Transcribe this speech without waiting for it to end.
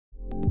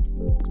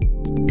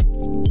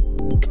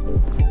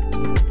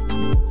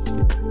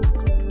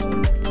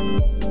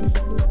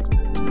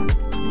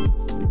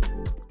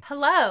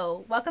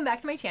Hello, welcome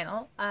back to my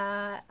channel.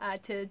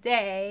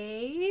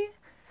 Today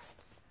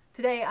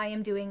I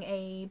am doing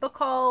a book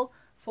haul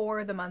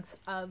for the months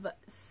of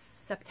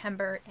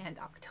September and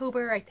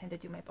October. I tend to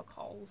do my book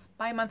hauls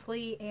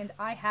bi-monthly, and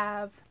I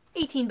have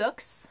 18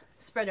 books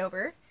spread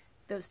over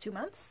those 2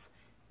 months.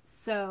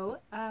 So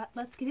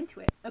let's get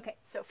into it. Okay,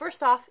 so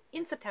first off,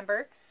 in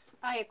September,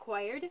 I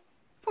acquired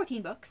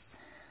 14 books.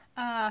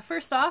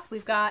 First off,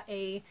 we've got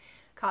a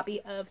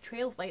copy of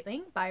Trail of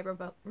Lightning by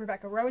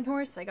Rebecca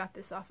Rowanhorse. I got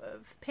this off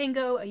of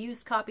Pango, a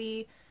used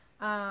copy,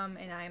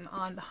 and I'm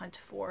on the hunt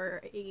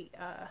for a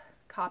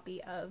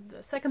copy of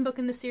the second book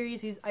in the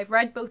series. I've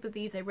read both of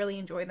these. I really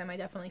enjoy them. I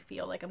definitely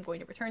feel like I'm going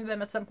to return to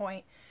them at some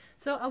point.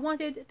 So I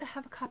wanted to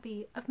have a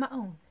copy of my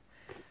own.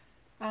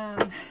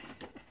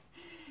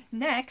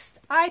 Next,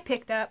 I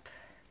picked up,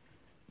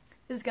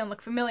 this is going to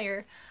look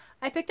familiar,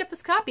 I picked up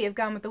this copy of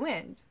Gone with the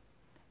Wind.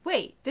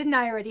 Wait, didn't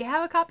I already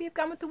have a copy of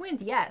Gone with the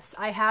Wind? Yes,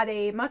 I had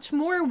a much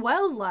more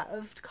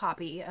well-loved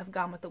copy of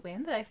Gone with the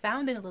Wind that I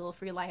found in a little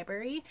free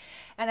library,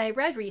 and I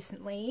read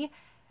recently,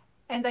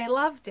 and I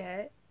loved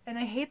it, and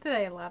I hate that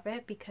I love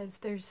it because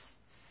there's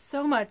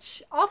so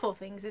much awful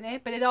things in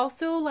it, but it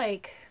also,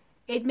 like,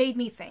 it made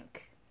me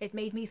think. It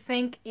made me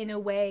think in a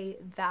way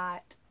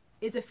that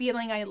is a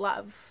feeling I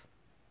love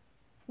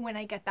when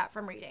I get that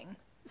from reading.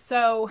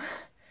 So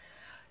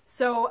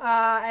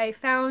I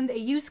found a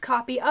used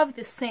copy of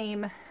the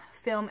same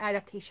film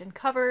adaptation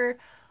cover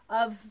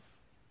of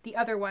the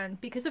other one,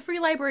 because the free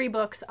library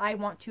books I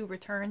want to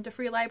return to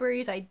free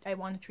libraries. I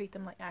want to treat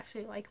them like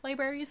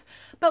libraries.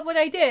 But what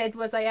I did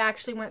was I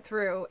actually went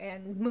through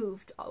and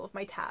moved all of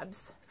my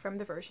tabs from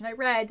the version I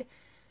read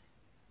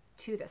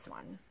to this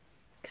one,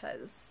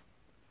 because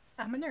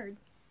I'm a nerd.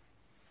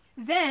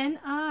 Then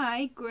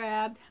I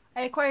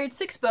acquired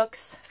 6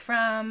 books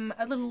from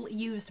a little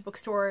used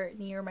bookstore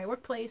near my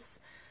workplace.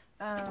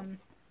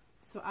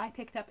 So I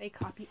picked up a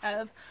copy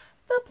of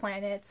The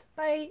Planet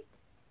by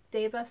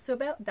Dava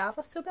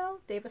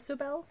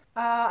Sobel.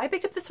 I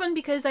picked up this one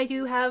because I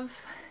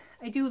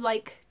do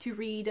like to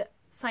read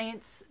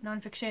science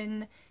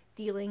nonfiction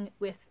dealing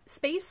with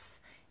space,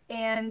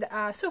 and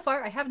so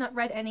far I have not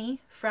read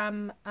any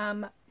from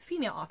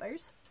female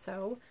authors,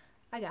 so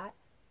I got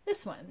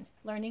this one,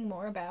 learning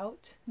more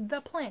about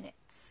the planets.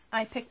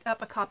 I picked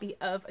up a copy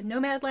of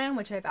Nomadland,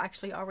 which I've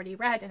actually already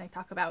read and I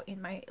talk about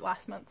in my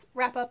last month's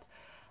wrap-up.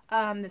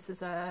 This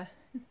is a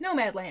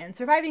Nomadland,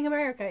 Surviving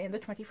America in the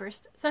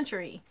 21st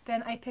Century.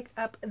 Then I picked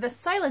up The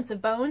Silence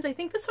of Bones. I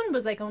think this one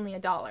was like only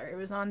 $1. It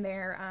was on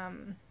their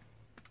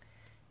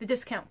the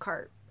discount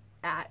cart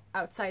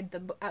outside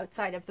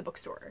of the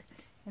bookstore.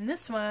 And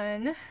this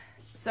one,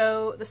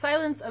 so The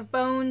Silence of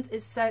Bones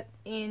is set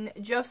in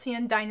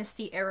Joseon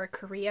Dynasty era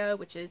Korea,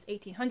 which is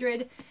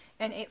 1800,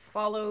 and it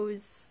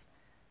follows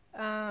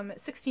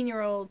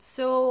 16-year-old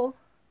Seol,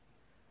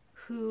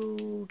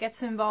 who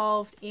gets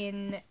involved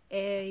in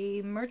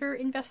a murder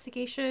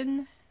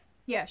investigation.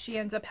 Yeah, she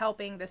ends up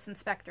helping this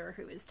inspector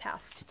who is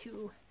tasked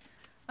to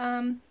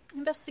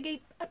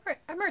investigate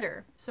a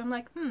murder. So I'm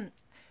like,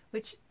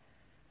 which,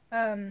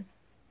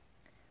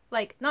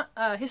 like, not,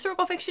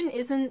 historical fiction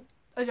isn't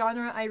a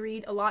genre I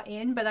read a lot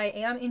in, but I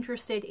am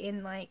interested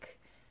in, like,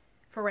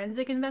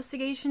 forensic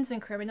investigations and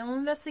criminal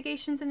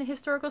investigations in a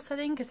historical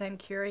setting, because I'm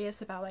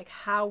curious about, like,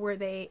 how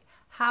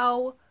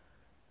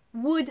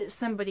would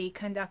somebody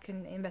conduct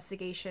an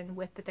investigation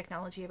with the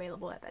technology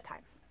available at that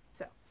time.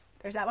 So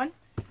there's that one.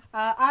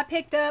 I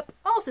picked up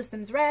All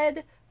Systems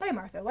Red by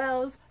Martha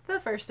Wells, the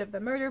first of the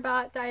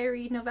Murderbot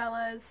Diary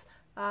novellas.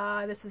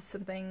 This is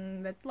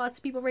something that lots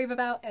of people rave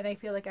about, and I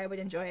feel like I would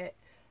enjoy it.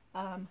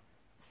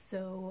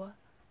 So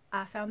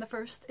I found the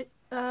first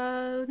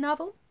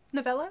novella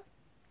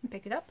and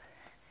picked it up.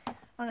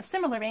 On a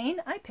similar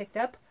vein, I picked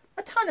up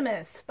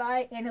Autonomous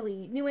by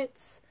Annalee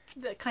Newitz.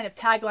 The kind of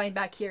tagline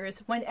back here is,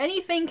 when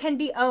anything can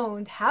be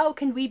owned, how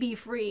can we be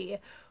free?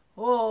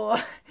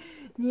 Oh,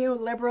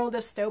 neoliberal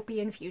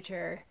dystopian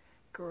future.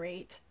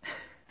 Great.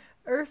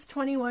 Earth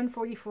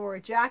 2144.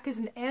 Jack is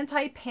an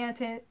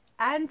anti-patent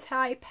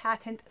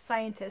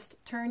scientist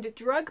turned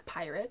drug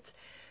pirate,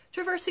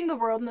 traversing the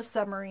world in a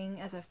submarine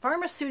as a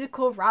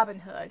pharmaceutical Robin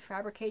Hood,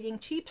 fabricating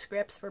cheap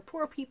scripts for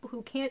poor people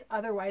who can't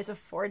otherwise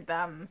afford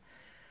them.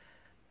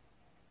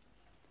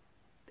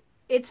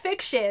 It's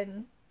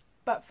fiction,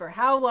 but for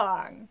how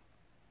long?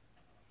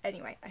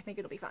 Anyway, I think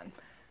it'll be fun.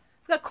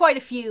 We've got quite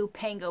a few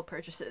Pango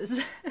purchases.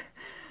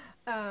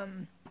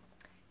 Then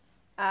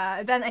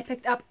I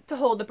picked up To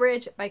Hold the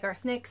Bridge by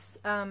Garth Nix.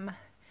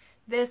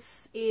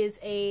 This is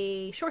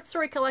a short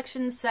story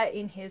collection set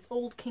in his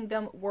Old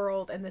Kingdom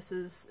world, and this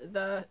is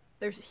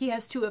he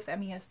has 2 of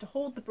them. He has To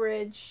Hold the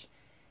Bridge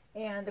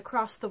and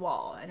Across the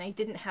Wall, and I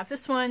didn't have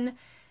this one,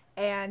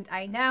 and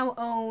I now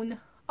own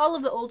all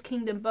of the Old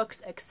Kingdom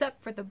books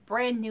except for the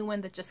brand new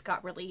one that just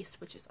got released,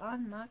 which is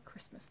on my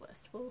Christmas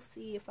list. We'll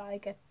see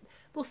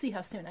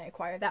how soon I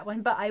acquire that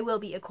one, but I will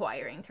be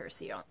acquiring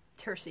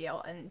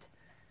Tertial and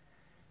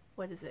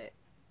what is it?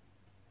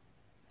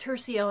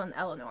 Tertial and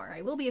Eleanor.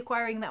 I will be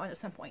acquiring that one at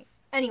some point.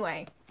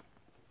 Anyway,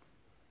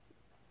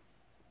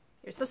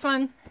 here's this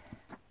one.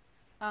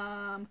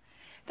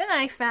 Then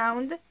I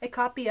found a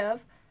copy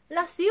of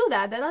La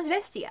Ciudad de las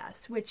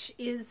Bestias, which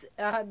is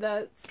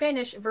the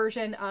Spanish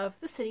version of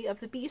The City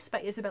of the Beast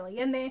by Isabel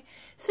Allende.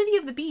 City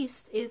of the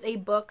Beast is a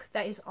book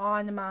that is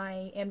on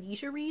my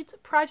Amnesia Reads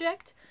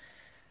project.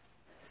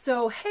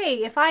 So,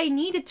 hey, if I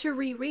needed to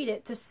reread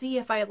it to see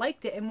if I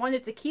liked it and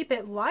wanted to keep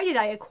it, why did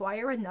I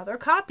acquire another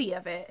copy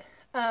of it?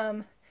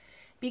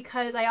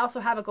 Because I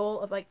also have a goal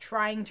of like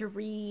trying to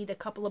read a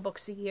couple of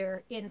books a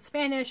year in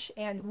Spanish,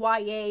 and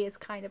YA is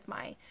kind of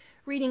my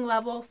reading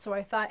level, so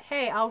I thought,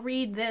 hey, I'll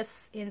read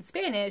this in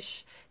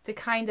Spanish to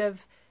kind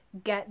of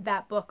get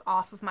that book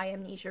off of my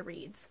Amnesia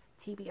Reads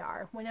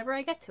TBR whenever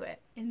I get to it.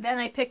 And then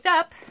I picked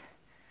up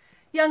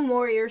Young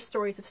Warriors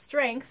Stories of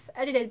Strength,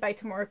 edited by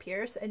Tamora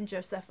Pierce and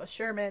Josepha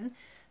Sherman.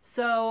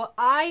 So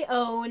I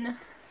own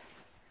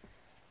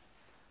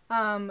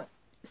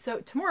so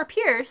Tamora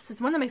Pierce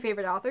is one of my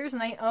favorite authors,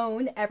 and I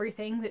own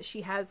everything that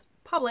she has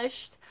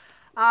published,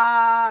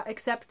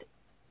 except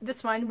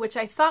this one, which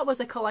I thought was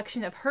a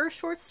collection of her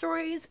short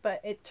stories,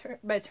 but it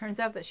turns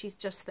out that she's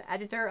just the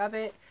editor of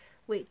it.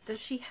 Wait, does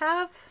she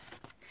have?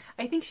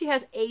 I think she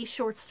has a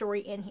short story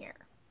in here.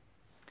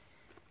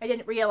 I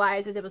didn't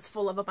realize that it was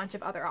full of a bunch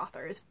of other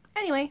authors.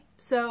 Anyway,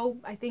 so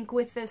I think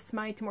with this,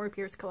 my Tamora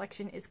Pierce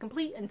collection is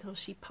complete until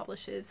she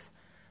publishes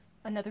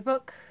another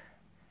book,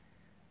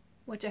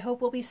 which I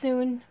hope will be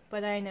soon,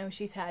 but I know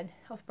she's had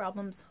health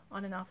problems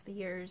on and off the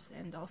years,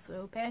 and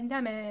also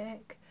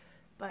pandemic,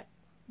 but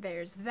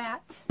there's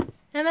that.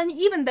 And then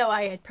even though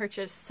I had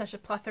purchased such a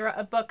plethora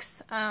of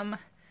books, I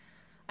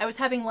was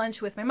having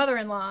lunch with my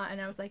mother-in-law,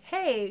 and I was like,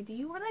 hey, do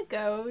you want to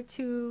go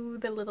to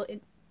the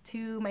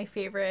to my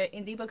favorite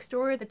indie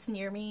bookstore that's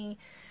near me?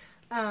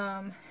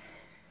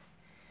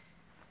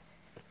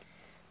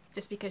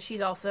 Just because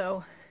she's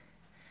also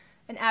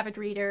an avid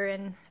reader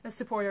and a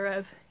supporter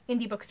of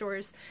indie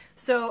bookstores.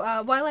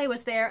 So while I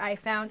was there, I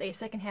found a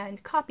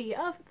secondhand copy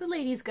of The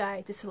Lady's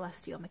Guide to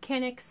Celestial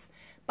Mechanics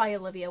by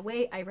Olivia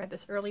Waite. I read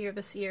this earlier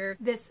this year.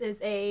 This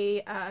is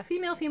a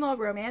female-female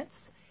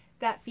romance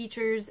that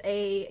features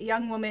a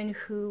young woman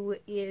who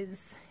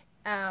is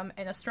an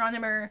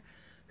astronomer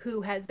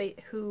who has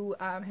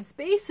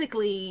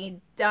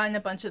basically done a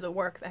bunch of the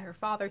work that her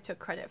father took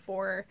credit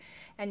for,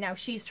 and now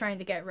she's trying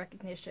to get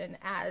recognition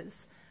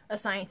as a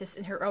scientist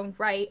in her own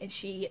right, and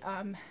she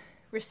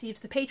receives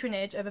the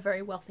patronage of a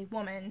very wealthy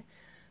woman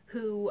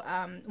who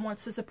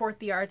wants to support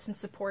the arts and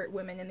support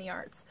women in the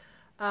arts.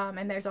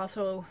 And there's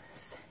also,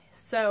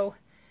 so,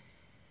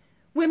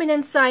 women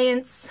in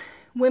science,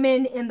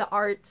 women in the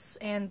arts,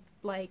 and,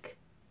 like,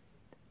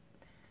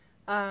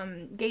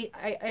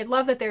 I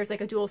love that there's,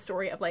 like, a dual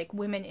story of, like,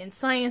 women in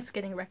science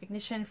getting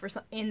recognition for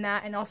in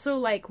that, and also,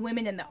 like,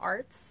 women in the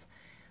arts,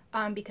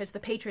 because the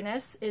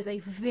patroness is a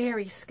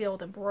very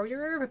skilled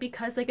embroiderer, but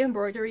because, like,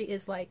 embroidery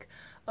is, like,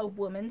 a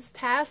woman's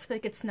task,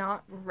 like, it's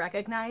not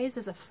recognized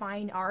as a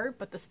fine art,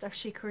 but the stuff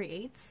she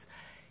creates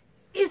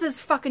is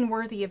as fucking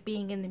worthy of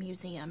being in the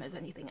museum as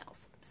anything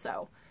else.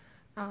 So,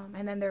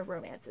 and then their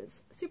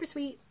romances. Super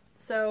sweet.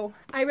 So,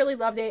 I really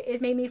loved it.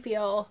 It made me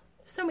feel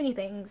so many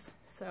things.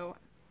 So,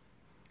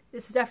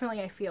 this is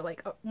definitely, I feel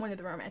like, one of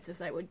the romances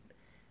I would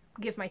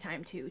give my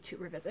time to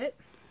revisit.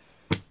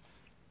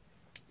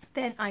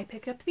 Then I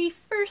picked up the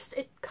first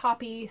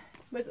copy,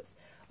 what is this?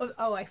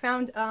 Oh, I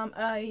found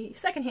a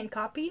secondhand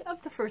copy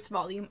of the first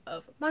volume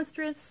of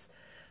Monstrous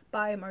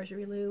by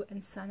Marjorie Liu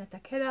and Sana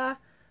Takeda.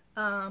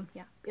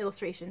 Yeah,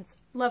 illustrations,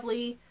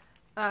 lovely.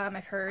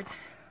 I've heard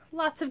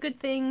lots of good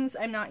things.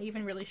 I'm not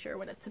even really sure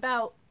what it's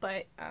about,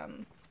 but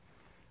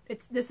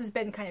this has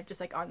been kind of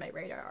just like on my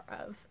radar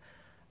of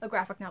a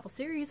graphic novel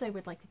series I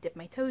would like to dip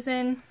my toes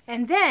in.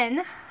 And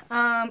then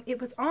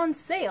it was on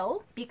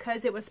sale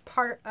because it was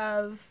part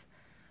of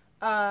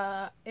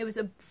it was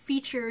a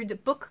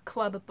featured book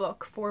club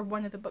book for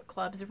one of the book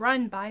clubs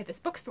run by this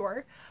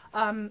bookstore.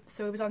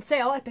 So it was on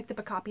sale. I picked up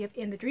a copy of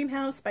In the Dream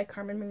House by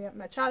Carmen Maria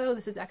Machado.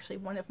 This is actually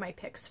one of my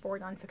picks for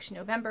Nonfiction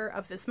November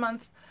of this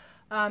month.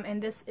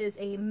 And this is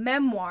a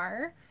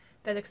memoir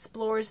that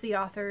explores the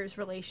author's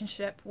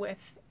relationship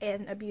with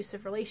an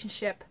abusive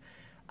relationship.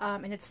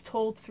 And it's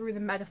told through the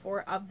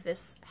metaphor of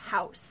this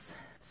house.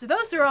 So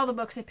those are all the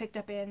books I picked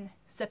up in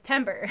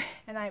September,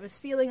 and I was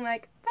feeling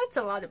like, that's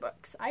a lot of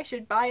books. I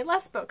should buy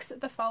less books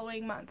the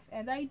following month,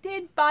 and I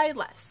did buy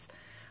less.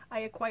 I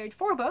acquired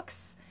 4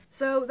 books.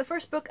 So the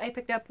first book I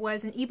picked up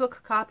was an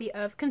ebook copy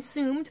of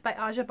Consumed by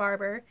Aja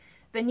Barber,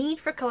 The Need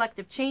for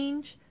Collective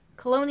Change,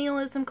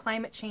 Colonialism,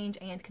 Climate Change,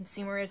 and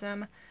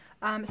Consumerism.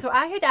 So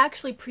I had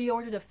actually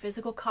pre-ordered a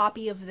physical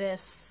copy of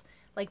this,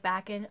 like,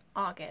 back in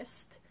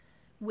August,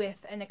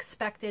 with an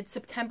expected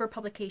September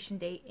publication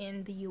date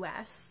in the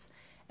US.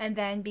 And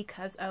then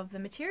because of the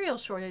material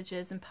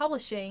shortages in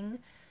publishing,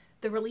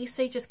 the release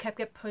date just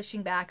kept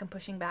pushing back and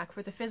pushing back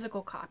for the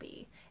physical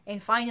copy.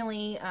 And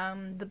finally,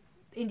 the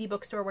indie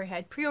bookstore where I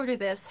had pre-ordered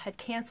this had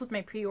canceled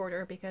my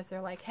pre-order because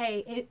they're like,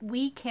 hey,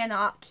 we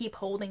cannot keep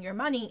holding your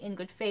money in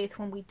good faith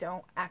when we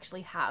don't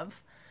actually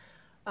have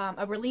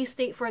a release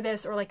date for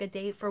this, or like a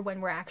date for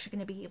when we're actually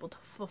going to be able to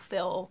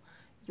fulfill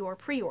your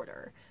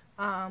pre-order.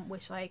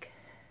 Which, like,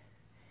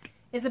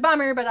 is a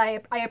bummer, but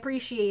I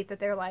appreciate that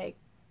they're like,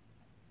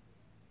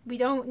 we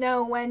don't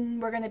know when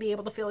we're going to be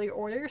able to fill your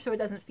order, so it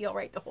doesn't feel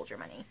right to hold your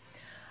money.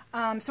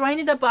 So I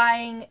ended up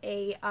buying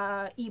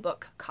a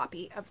ebook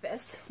copy of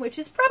this, which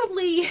is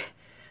probably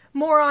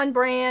more on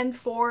brand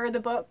for the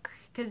book,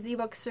 because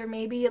ebooks are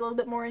maybe a little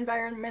bit more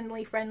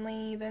environmentally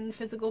friendly than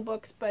physical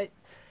books, but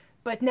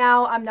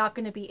now I'm not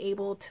going to be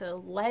able to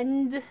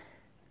lend,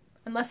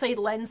 unless I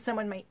lend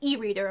someone my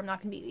e-reader, I'm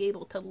not going to be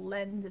able to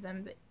lend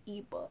them the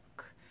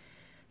ebook.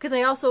 Because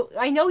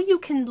I know you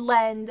can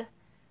lend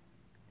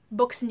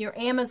books in your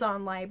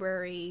Amazon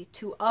library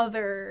to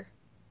other,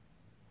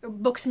 or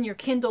books in your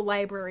Kindle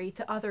library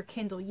to other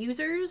Kindle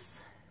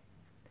users.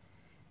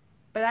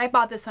 But I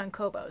bought this on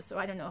Kobo, so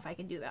I don't know if I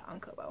can do that on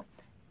Kobo.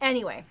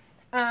 Anyway,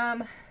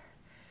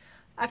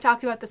 I've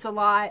talked about this a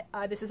lot.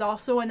 This is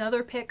also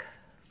another pick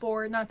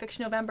for Nonfiction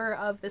November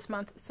of this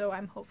month, so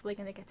I'm hopefully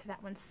going to get to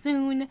that one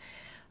soon.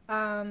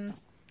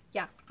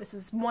 Yeah, this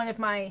is one of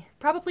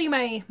probably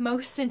my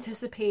most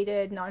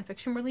anticipated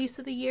nonfiction release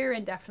of the year,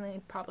 and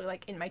definitely probably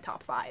like in my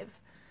top 5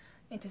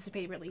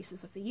 anticipated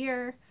releases of the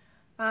year.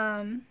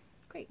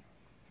 Great.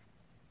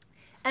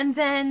 And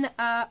then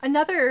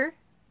another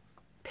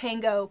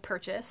Pango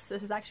purchase.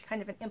 This is actually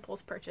kind of an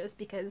impulse purchase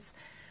because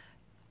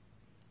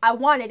I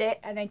wanted it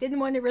and I didn't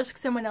want to risk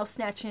someone else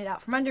snatching it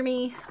out from under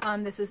me.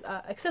 This is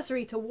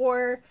Accessory to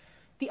War,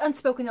 The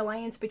Unspoken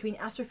Alliance Between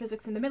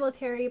Astrophysics and the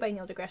Military by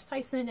Neil deGrasse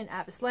Tyson and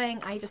Avis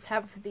Lang. I just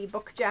have the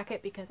book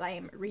jacket because I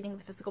am reading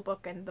the physical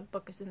book and the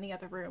book is in the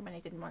other room and I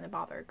didn't want to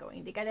bother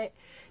going to get it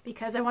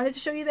because I wanted to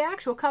show you the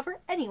actual cover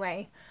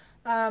anyway.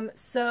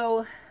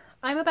 So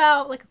I'm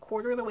about like a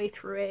quarter of the way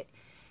through it,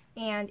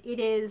 and it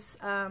is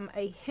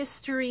a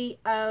history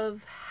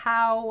of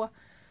how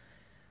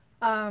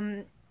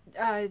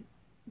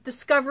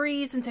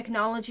discoveries and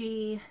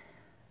technology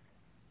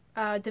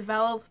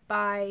developed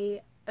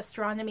by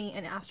astronomy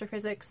and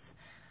astrophysics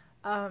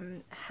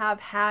have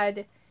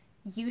had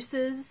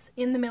uses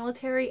in the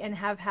military and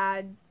have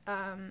had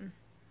and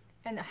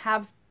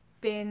have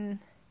been,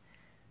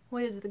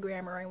 what is the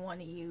grammar I want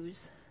to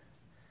use?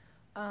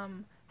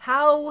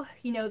 How,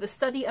 you know, the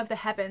study of the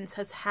heavens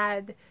has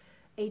had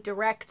a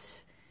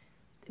direct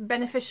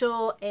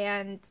beneficial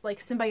and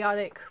like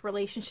symbiotic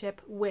relationship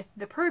with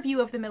the purview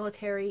of the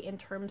military in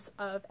terms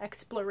of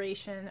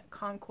exploration,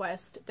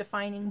 conquest,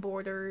 defining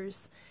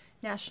borders,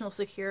 national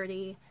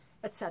security,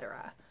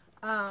 etc.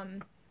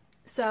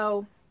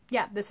 So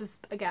yeah, this is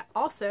again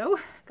also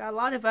got a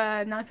lot of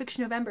Nonfiction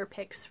November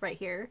picks right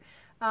here,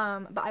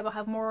 but I will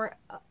have more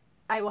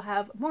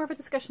of a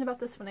discussion about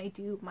this when I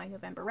do my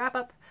November wrap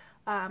up.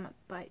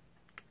 But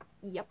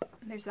yep,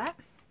 there's that.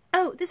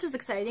 Oh, this was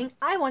exciting.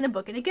 I won a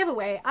book in a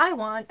giveaway. I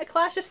won A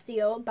Clash of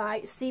Steel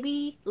by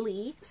C.B.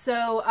 Lee.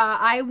 So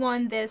I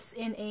won this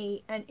in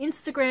an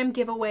Instagram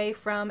giveaway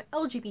from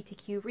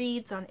LGBTQ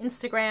Reads on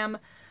Instagram.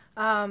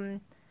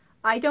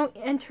 I don't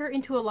enter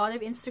into a lot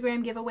of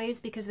Instagram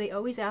giveaways because they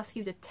always ask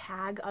you to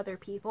tag other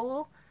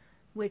people,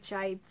 which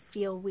I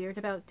feel weird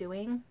about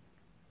doing.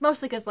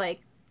 Mostly because, like,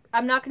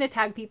 I'm not going to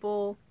tag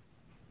people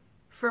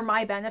for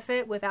my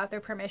benefit without their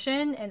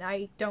permission, and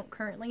I don't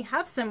currently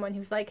have someone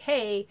who's like,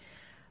 hey,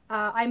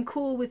 I'm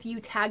cool with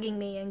you tagging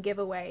me in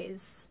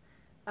giveaways,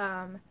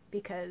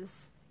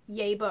 because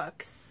yay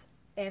books,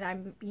 and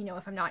I'm, you know,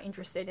 if I'm not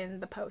interested in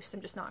the post,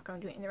 I'm just not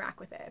going to interact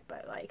with it.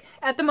 But like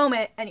at the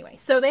moment, anyway,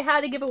 so they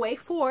had a giveaway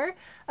for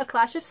A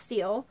Clash of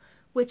Steel,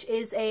 which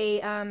is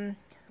a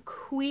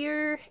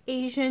queer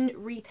Asian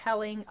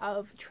retelling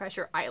of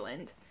Treasure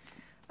Island.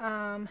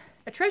 A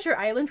Treasure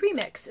Island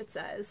remix, it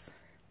says.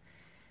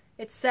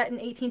 It's set in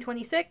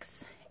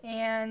 1826,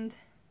 and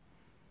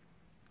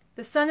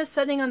the sun is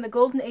setting on the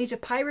golden age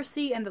of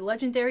piracy and the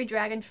legendary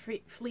dragon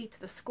fleet,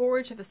 the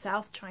scourge of the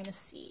South China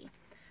Sea.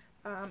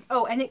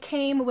 Oh, and it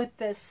came with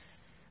this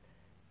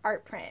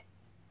art print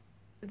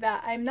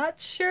that I'm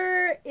not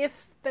sure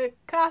if the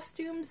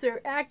costumes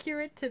are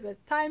accurate to the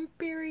time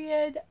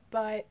period,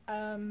 but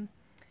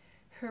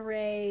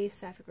hooray,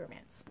 sapphic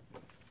romance.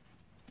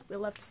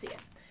 We'll love to see it.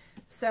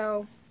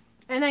 So,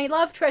 and I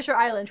love Treasure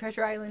Island.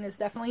 Treasure Island is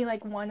definitely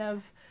like one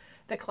of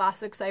the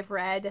classics I've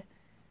read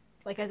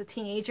like as a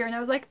teenager, and I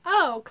was like,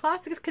 oh,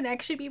 classics can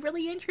actually be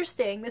really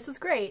interesting. This is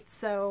great.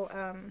 So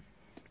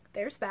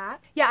there's that.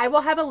 Yeah, I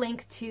will have a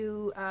link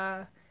to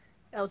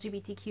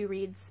LGBTQ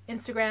Reads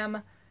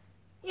Instagram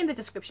in the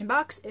description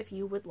box if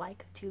you would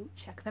like to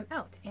check them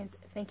out. And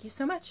thank you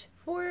so much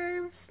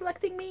for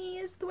selecting me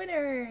as the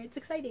winner. It's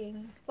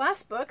exciting.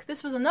 Last book,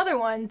 this was another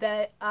one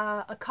that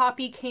a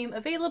copy came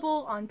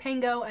available on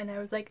Pango, and I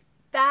was like,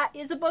 that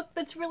is a book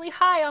that's really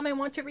high on my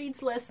want to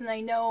reads list, and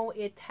I know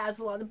it has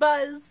a lot of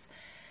buzz,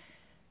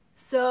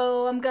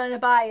 so I'm gonna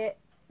buy it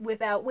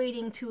without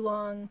waiting too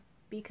long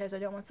because I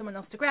don't want someone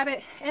else to grab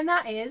it, and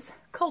that is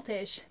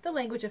Cultish, The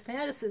Language of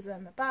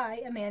Fanaticism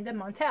by Amanda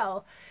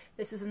Montell.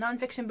 This is a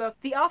nonfiction book.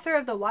 The author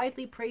of the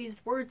widely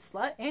praised Word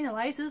Slut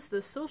analyzes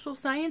the social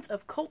science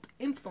of cult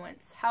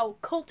influence, how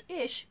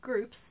cult-ish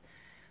groups,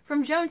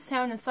 from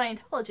Jonestown and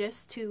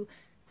Scientologists to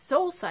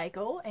Soul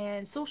Cycle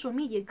and social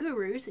media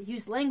gurus,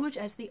 use language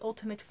as the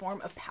ultimate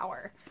form of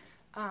power.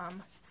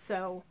 And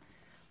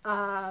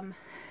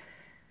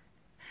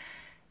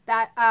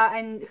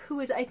who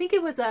is, I think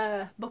it was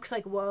Books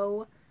Like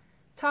Whoa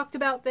talked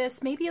about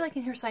this, maybe like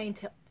in her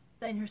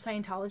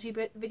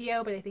Scientology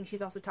video, but I think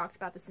she's also talked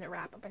about this in a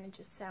wrap-up, and it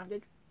just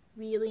sounded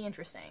really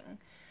interesting.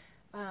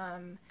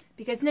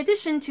 Because in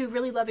addition to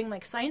really loving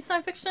like science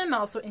nonfiction, I'm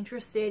also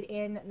interested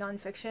in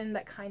nonfiction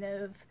that kind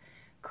of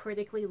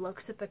critically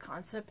looks at the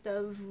concept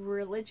of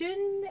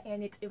religion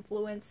and its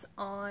influence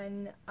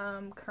on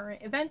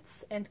current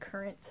events and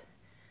current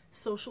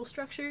social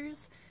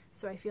structures.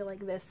 So I feel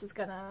like this is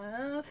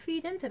gonna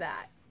feed into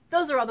that.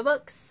 Those are all the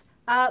books.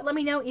 Let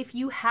me know if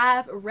you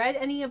have read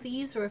any of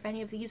these, or if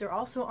any of these are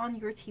also on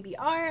your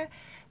TBR.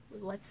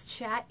 Let's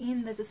chat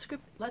in the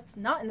description. Let's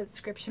not in the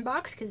description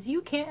box, because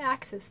you can't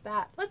access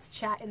that. Let's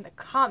chat in the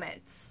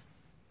comments.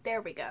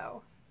 There we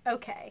go.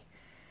 Okay.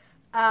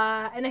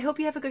 And I hope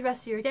you have a good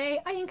rest of your day.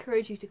 I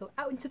encourage you to go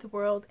out into the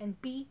world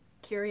and be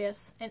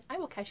curious. And I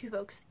will catch you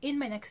folks in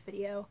my next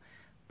video.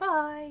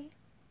 Bye!